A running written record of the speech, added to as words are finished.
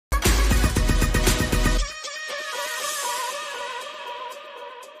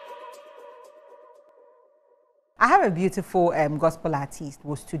I have a beautiful gospel artist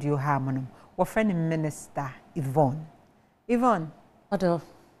with Studio Harmony. We're friend Minister Yvonne. Yvonne. What do?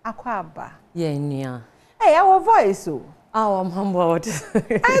 Akwaba. Yeah, Nia. Hey, our voice. Oh, I'm humbled.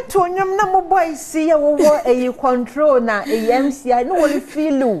 I told you, no boy, see a control now, a MC. I know what you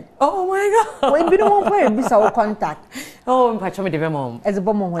feel. Oh my God. We don't want to be our contact. Oh, I'm patching me, mom. As a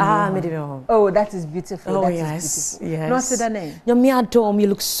bomb. Me, oh, that is beautiful. Oh, that yes. Is beautiful. Yes. Not the name. You're me adore. You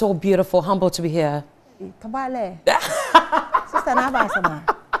look so beautiful. Humbled to be here. Kabale. Sister Nabasama.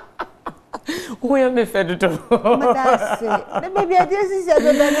 Who am I fed to? Maybe I just said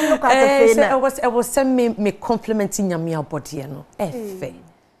that look at I was send me complimenting your body, you know. Yes.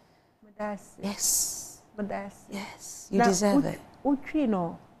 Yes. You deserve it. You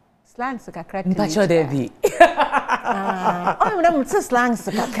know, slangs like a crack. But you're Debbie. I'm not slangs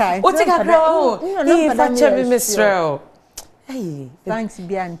like a crack. What's a crack? If I tell me, Mr. Hey, thanks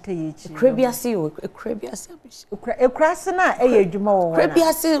be ante. Crebiasi, Crebiasi. A crasana, a jumo.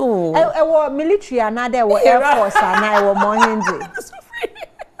 Crebiasi, I were military and other were Air Force and I were more Hindi.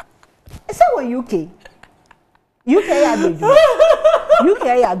 So were UK. UK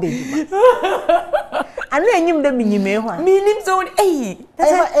are big. And then you the minimum. Meaning zone A.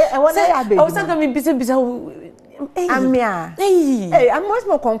 I want to have I was not going to be Hey, I'm much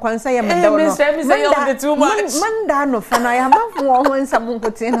more concerned. I am the 2 months. Manda no fan. I am not when someone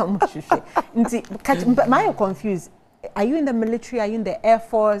puts in on my confused. Are you in the military? Are you in the Air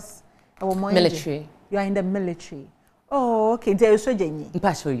Force? Military. You are in the military. Oh, okay. There is so Jenny.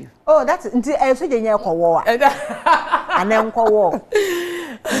 Pass for you. Oh, that's until so Jenny war. And then war.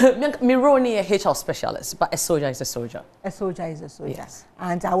 Me Ronnie a HR specialist, but a soldier is a soldier. A soldier is a soldier. Yes.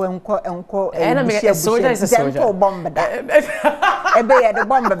 And I will call a soldier is a soldier. Bomb the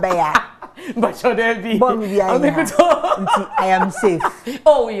bomb bear. But you're there be. I am safe.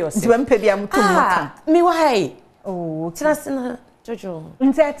 Oh, you're safe. Me why? Oh, Tinasina Jojo.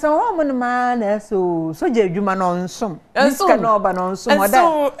 That's a woman man, so Juma on some. This cannot ban on some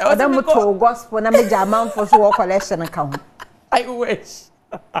other gospel, and a German for so collection account. I wish.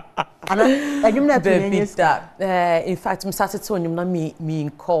 I do not that. In fact, I'm started to me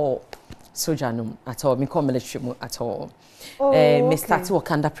call sojanum at all, me call military at all. Me start to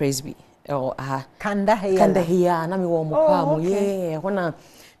Wakanda Presby. Or Kanda here, na me wo mo kwa mo yeah. Wana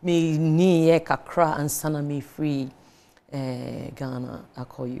me ni kakra and sana me free Ghana I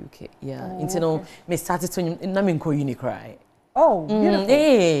call UK. Yeah. Intino me started to na me call uni cry. Oh, beautiful.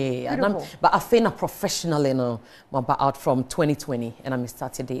 Yeah, beautiful. But I finished professionally now. Out from 2020, and I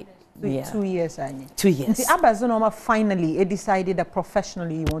started it. Yeah. 2 years, I need. 2 years. The Abazonoma finally decided that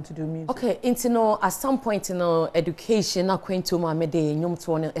professionally you want to do music. Okay, at some point, education, I went to my day,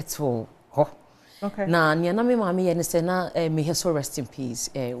 at all. Okay. Now, Nianami Mammy and say, may he so rest in peace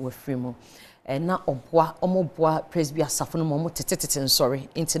with Fremo. And now, Omoboa, Presby, Safon, Momo, sorry,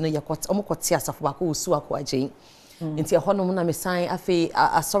 into Yakot, Omokotia, Safaku, Suakwa Jane. Into a honor, I sign. I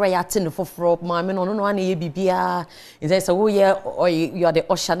sorry, I attend the fourth mammy, no one, ye be beer. Is there so, yeah, or you are the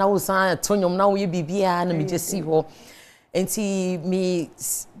Osha now, son, Tonyum now, you be beer, and me just see her. And see me,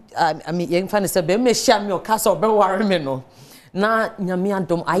 I mean, young fan is a baby, sham your castle, Bewarmino. Now,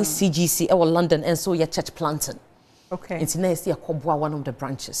 Yamiandom ICGC, our London, and so your church planting. Okay. It's nice, you are one of the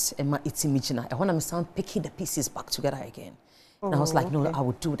branches, and my it's imagine. I want to sound picking the pieces back together again. And I was like, no, I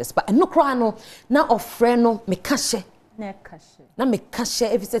would do this. But no cry no. Now of friend no me cashe. Na me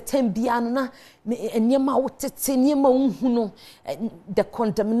cashe if it's a 10 biano na me enyema wotete enyema unhuno the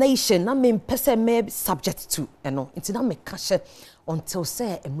condemnation na me pese me subject to Until na me cashe until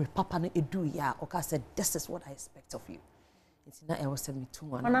say emre papa no edu ya oka said this is what I expect of you. Until na I was me too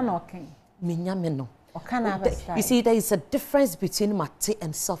one. Okay. Me nyame no. You see there is a difference between mate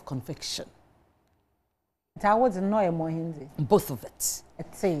and self-conviction. That was no more Hindi. Both of it.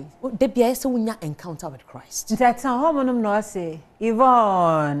 Say. The BS when you encounter with Christ. That's a homonum no say.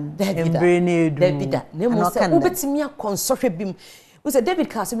 Yvonne. David. Nemo say ubetimia consort bim. Was a David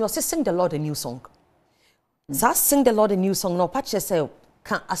Cassim was sing the Lord a new song. So sing the Lord a new song no patch say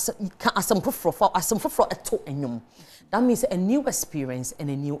can asem for a to enyum. That means a new experience and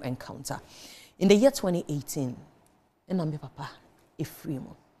a new encounter. In the year 2018, and I'm papa a free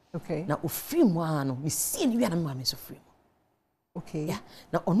mo. Okay. Now, free one, me see you and mammy so free. Okay. Yeah.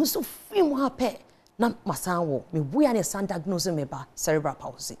 Now, on so free one pay. Now, my son will me we are son diagnosing me by cerebral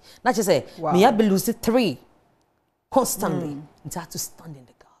palsy. Not just say me I be losing 3 constantly. And I have to stand in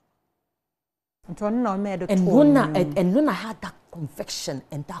the gap. And when I had that conviction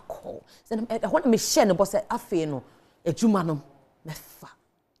and that call, then I want me share no boss I feel no a jumano me fa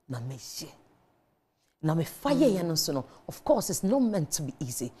na me share. Now me fire so no. Of course, it's not meant to be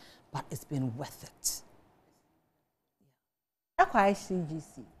easy, but it's been worth it.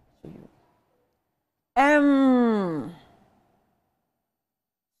 ICGC.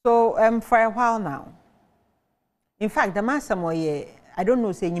 So for a while now. In fact, the master moye, I don't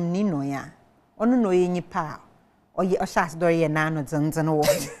know say him ni no ya. Onu no ye ni pa. Or ye oshas do ye na no zanzano.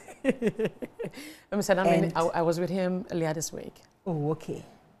 I was with him earlier this week. Oh, okay.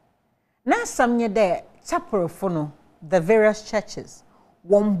 Now some ye there chapel fono the various churches.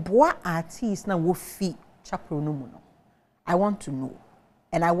 One boy artist na wo fi chapel no muno. I want to know,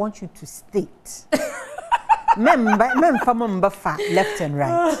 and I want you to state. Member fa left and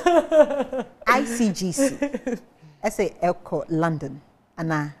right. ICGC. I say Elko London.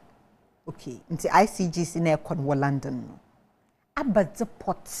 Ana okay. Into ICGC na Convo London. Abadze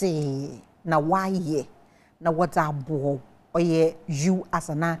potse na waye na what's bo oye you as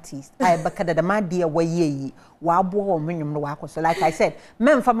an artist. I bakada the my dear waye wa bo minimum no wako. So like I said,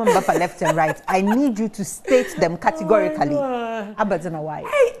 member left and right. I need you to state them categorically. Abadze na waye.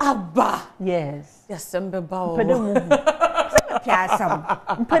 Hey Abba. Yes. Yes, sembe bao. Piasam.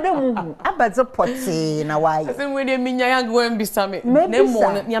 Mpedemu. Abadze potse na waye. I think when they minya yang go and be same.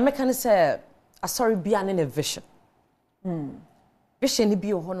 Nemo ya meka say sorry bia na vision. Vision ni bi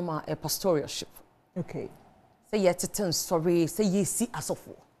ohonoma a pastoralship. Okay. Say yet sorry, say ye see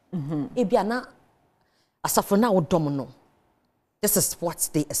asofo. Ebia na asofo na wodom no. This is what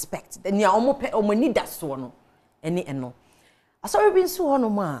they expect. Then ya omo pe omo need that so no. Eni eno. Asori bin so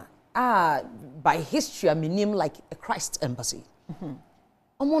honoma by history I mean like a Christ embassy.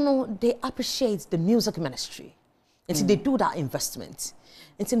 Omo no they appreciate the music ministry. And they do that investment.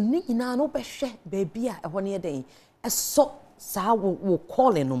 And ni nyina no be hwe baby a ehwo ne den. Eso sa wo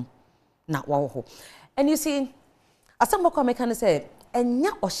calling them na wa ho. And you see, as some more can say,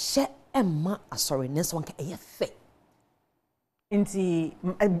 enya ohye emma asori nenso wanka eye fe. Inti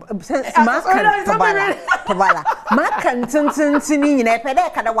makan tobala makan tintin nyina pede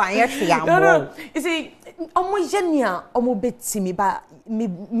kada wan ye hwe ambo. No. You see, omo yenia omo betimi ba me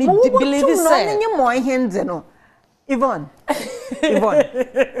believe say. No nye mo hende no. Yvonne.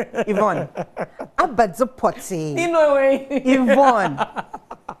 Abadze potty. No way. Yvonne.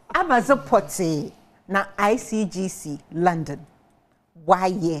 Abadze potty. Na ICGC London. Why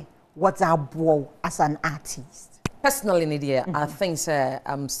ye? What's our bow as an artist? Personally, Nidia, I think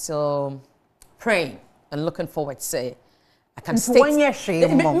I'm still praying and looking forward to say I can stay. I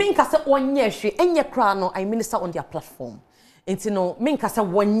minister on their platform. Into no minka say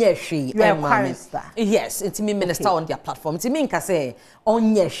 1 year she yes, into me minister on their platform. Into minka say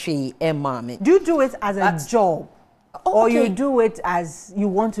on year she mommy. Do you do it as a job? Or you do it as you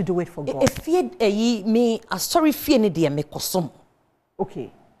want to do it for God? If you me a story fear ni dia me kosom.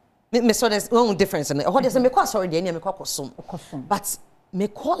 Okay. Me so there's no difference in it. What is me call sorry dia me call kosom. But me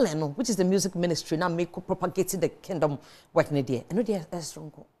call which is the music ministry now me propagating the kingdom work ni dia. And no dia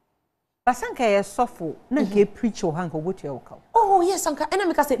strong. Basanka ye sofo na ke preach o hanko wotu e waka. Oh yes anka ena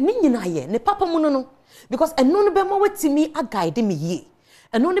me ka say ni nyina ye ne papa mu no because eno no be ma wetimi a guide me ye.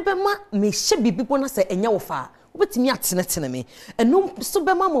 Eno no be ma me hye bibibo na say enya wo fa. Wetimi atenetene me. Eno so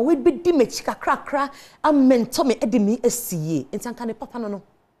be ma we be di me chika krakra a mentor me edi me asiye. Enti anka ne papa no.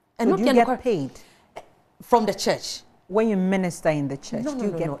 Eno do you get paid from the church when you minister in the church? No, do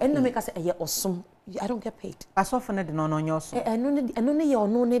you get paid? Ena me ka say eye awesome. I don't get paid. Asofo na de no nyoso.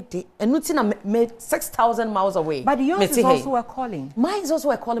 Eno ti na me 6,000 miles away. But yours is also a calling. Mine is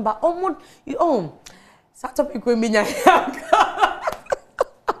also a calling, but almost you own. Start up minya.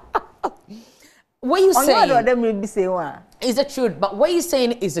 What you saying? Is the truth, but what you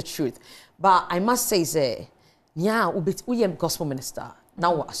saying is the truth. But I must say, yeah, we am gospel minister.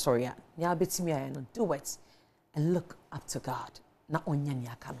 Now sorry, yeah, do it and look up to God. Na onya ni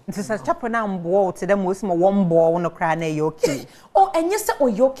aka no. Nti sa chapo na mbo to them was mo one ball no cry na yoke. Oh, enye se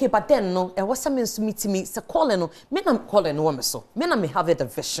oyoke but then no, e was me so meet me se calling no. Me na calling no me so. Me na me have a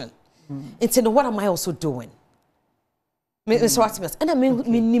vision. Into what am I also doing? Me so what me. And I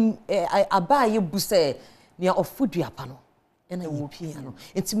mean aba ye bu say near ofudua pa no. And I piano.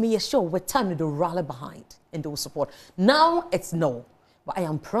 Into me sure with time to rally behind and do support. Now it's no. But I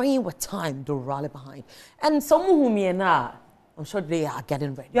am praying with time to rally behind. And some who me na I'm sure they are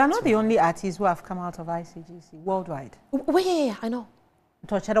getting ready. You are not the only artists who have come out of ICGC worldwide. Yeah, I know.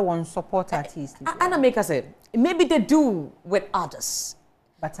 Torchada one support artists. And I make us say, maybe they do with others.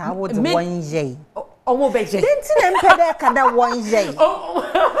 But I would one jay. Oh, more beje. Didn't them kada one jay. Oh,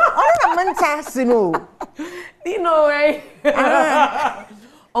 I'm fantastic. You know, eh?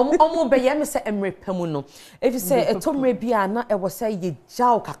 Omo be ye me say emre pemu no. If you say etomre bia na e was say ye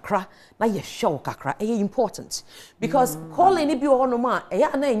jaw kakra na ye show kakra e important because calling e bi ho no ma e ya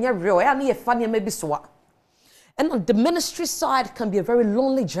na enya real e ya na ye fa ne ma bi soa. And the ministry side can be a very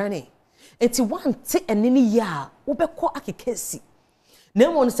lonely journey. It's one take and any year, ubeko akikesi.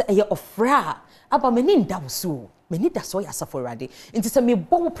 No one say a ofra, aba meni ndawso. Many that's why I suffer already. Into some me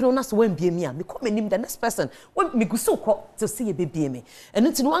bow pronounce when be me, me come name the next person. When me go so call to see a baby me. And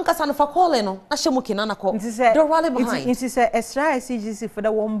into one case and for calling no, I shall moki nana call. Don't rally behind. It is a extra CGC for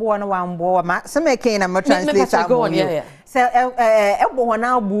the one born one boy. Some can I'm translate go on, yeah. So elbow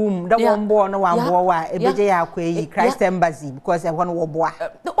now boom, the one born one boy, a BJ Christ Embassy, because I want boy.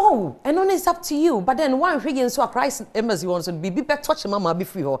 Oh, and only it's up to you. But then one thing so a Christ Embassy wants to be better touch mama be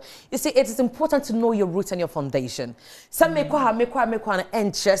free. You see, it is important to know your roots and your foundation. Some make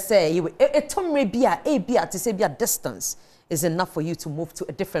and just say a tom may be a to say be a distance is enough for you to move to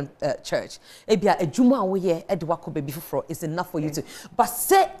a different church. A juma way Edwako baby for is enough for you to. But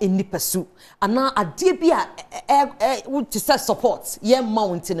say in the pursuit and now a dear be to set support yeah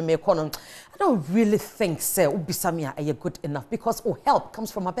mountain in me economy. I don't really think say Ubisamia are good enough because help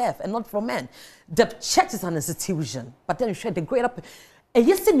comes from above and not from men. The church is an institution, but then you share the greater. And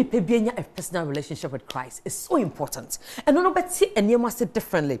yes, a personal relationship with Christ is so important. And no but see and you must say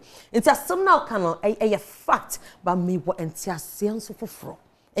differently. It's a somehow kind a fact, but me what and so for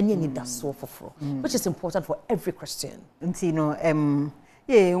and you need that so for which is important for every Christian. And you know,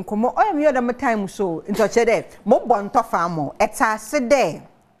 yeah, unkomo I am here the time so into chede mo bonto famo eta se there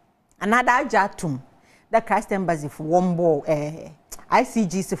another jatum the Christ Embassy for one ball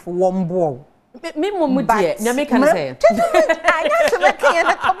ICGC for one ball. Me mum dear, na me can say. I got to make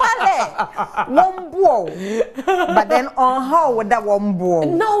one ball. But then on how would that one ball?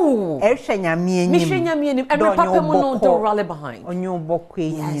 No. Eshenya me and papa mo don't rally behind. On your book,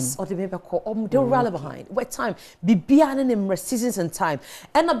 yes, or the baby call don't rally behind. What time? Be beyond in seasons and time.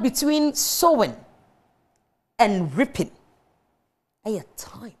 And up between sowing and reaping. A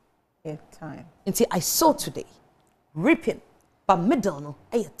time. A time. Until I sow today, reaping, but middle no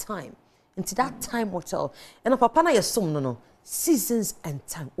a time. Into that time will tell. And papa na yesum no seasons and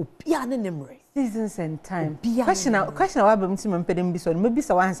time. Obiane nemre. Seasons and time. Question about maybe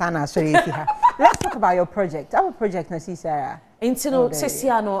so one sana sorry. Let's talk about your project. Our project na Sarah.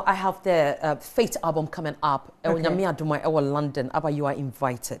 Into I have the Faith album coming up. Nyame adoma e London. Aba you are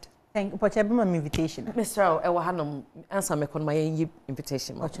invited. Thank you for my invitation. Mr. Ewahanum answer me kon my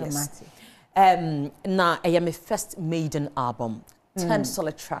invitation. Yes. Na I am my first maiden album. 10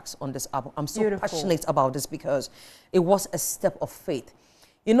 solid tracks on this album. I'm so passionate about this because it was a step of faith.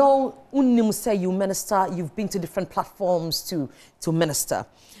 You know, unim say you minister, you've been to different platforms to minister.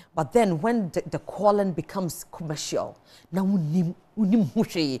 But then when the calling becomes commercial, now unim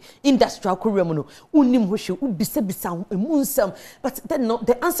hushi, industrial career mono, unim hushi, ubisa emunsam. But then no,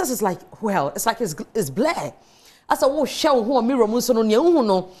 the answers is like, well, it's like it's blare. As a show who mirror munsono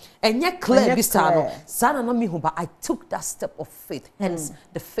no and yet clear bisano sana na mi but I took that step of faith, hence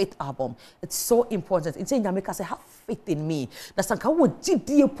the Faith album. It's so important. It's saying Jamaica say have faith in me. That's sanka wo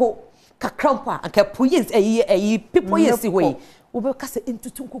gidie po kakrampa and kapoyes people yes way we be kase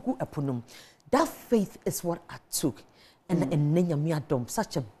intutu kuku eponum. That faith is what I took and Nyame adom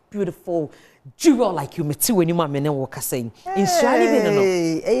such a beautiful jewel like you met when you ma me work saying in Shani be no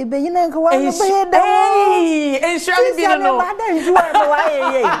eh be you know kwa in Shani be no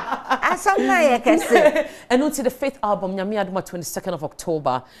and until the Faith album Nyame adoma 22nd of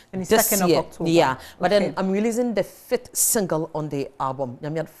October this year. Yeah, but then I'm releasing the 5th single on the album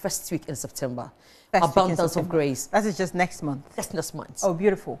Nyame first week in September. Abundance of Grace. That is just next month. That's next month. Oh,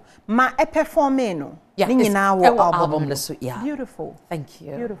 beautiful. Ma e performe no. Yeah, it's our album. Yeah. Beautiful. Thank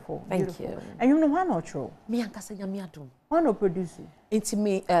you. Beautiful. Thank you. And you know one or two? Me and Kasa Nyame adom. One or produce? Into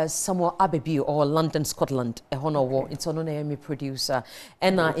me, somewhere Abbey or London, Scotland. A honor war. It's on me producer.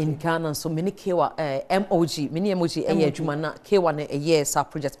 And in Ghana, so many Kewa MOG, many MOG a year. Jumana K1 a year. Our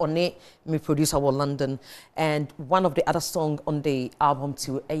project on me producer our London. And one of the other song on the album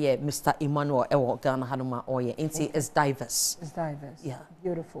to a year, Mr. Emmanuel Ewo Ghana Hanuma Oye. It's diverse. It's diverse. Yeah.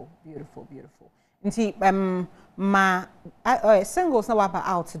 Beautiful. Beautiful. Beautiful. Nti ma singles now about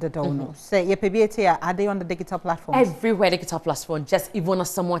out the door no say your PBT are they on the digital platforms? Everywhere digital platform, just Yvonne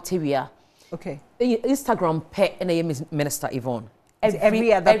Samoa. Okay. Instagram pet name is Minister Yvonne.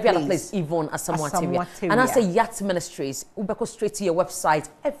 Every other place Yvonne Samoa. And I say Yacht Ministries, go straight to your website,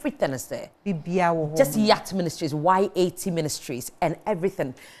 everything is there. Just Yacht Ministries, YAT Ministries and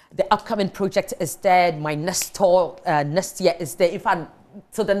everything. The upcoming project is there, my next tour next year is there. In fact,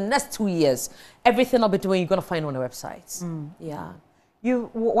 so the next 2 years, everything I'll be doing, you're going to find on the websites. Yeah.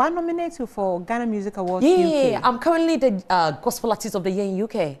 You were nominated for Ghana Music Awards UK. Yeah, I'm currently the Gospel Artist of the Year in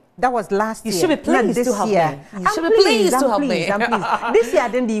UK. That was last year. You should be pleased to help me. You should be pleased to help me. This year,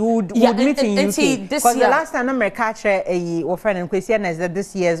 then the would meet in UK. Because the last time I catch a friend and question is that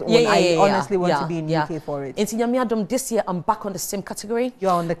this year's one. I honestly want to be in UK for it. In Yamiadom this year, I'm back on the same category.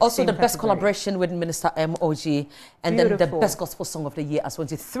 You're on the also the best collaboration with Minister MOG, and then the best gospel song of the year as well.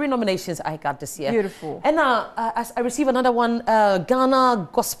 3 nominations I got this year. Beautiful. And I received another one, Ghana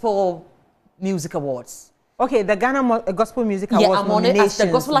Gospel Music Awards. Okay, the Ghana Gospel Music Awards. Yeah, I'm on it as the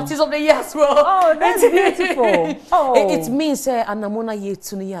Gospel Artist of the Year as well. Oh, that's beautiful. Oh. It means and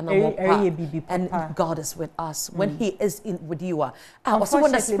God is with us. When He is with you, also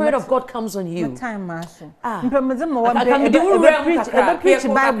when the Spirit of God comes on you. I preach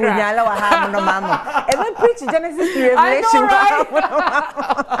Bible. I preach Genesis to Revelation.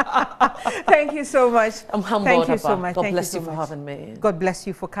 Thank you so much. I'm humbled. Thank you so much. God bless you for having me. God bless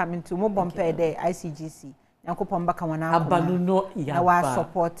you for coming to Mobompe Day ICGC. Yankopon baka wana abanuno ya wa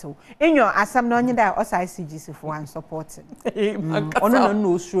support enyo asam na onye da osa ICGC for one support ono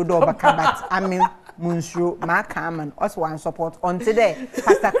no sure do baka but amen munsuro ma ka man osa one support until there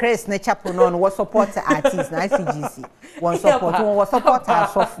Pastor Chris na chapel no was support artist na ICGC one support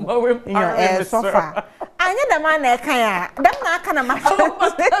asofu enyo sofa anya da man na kan ya dem na aka na ma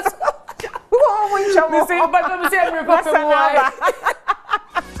wo won chawo me say but me say me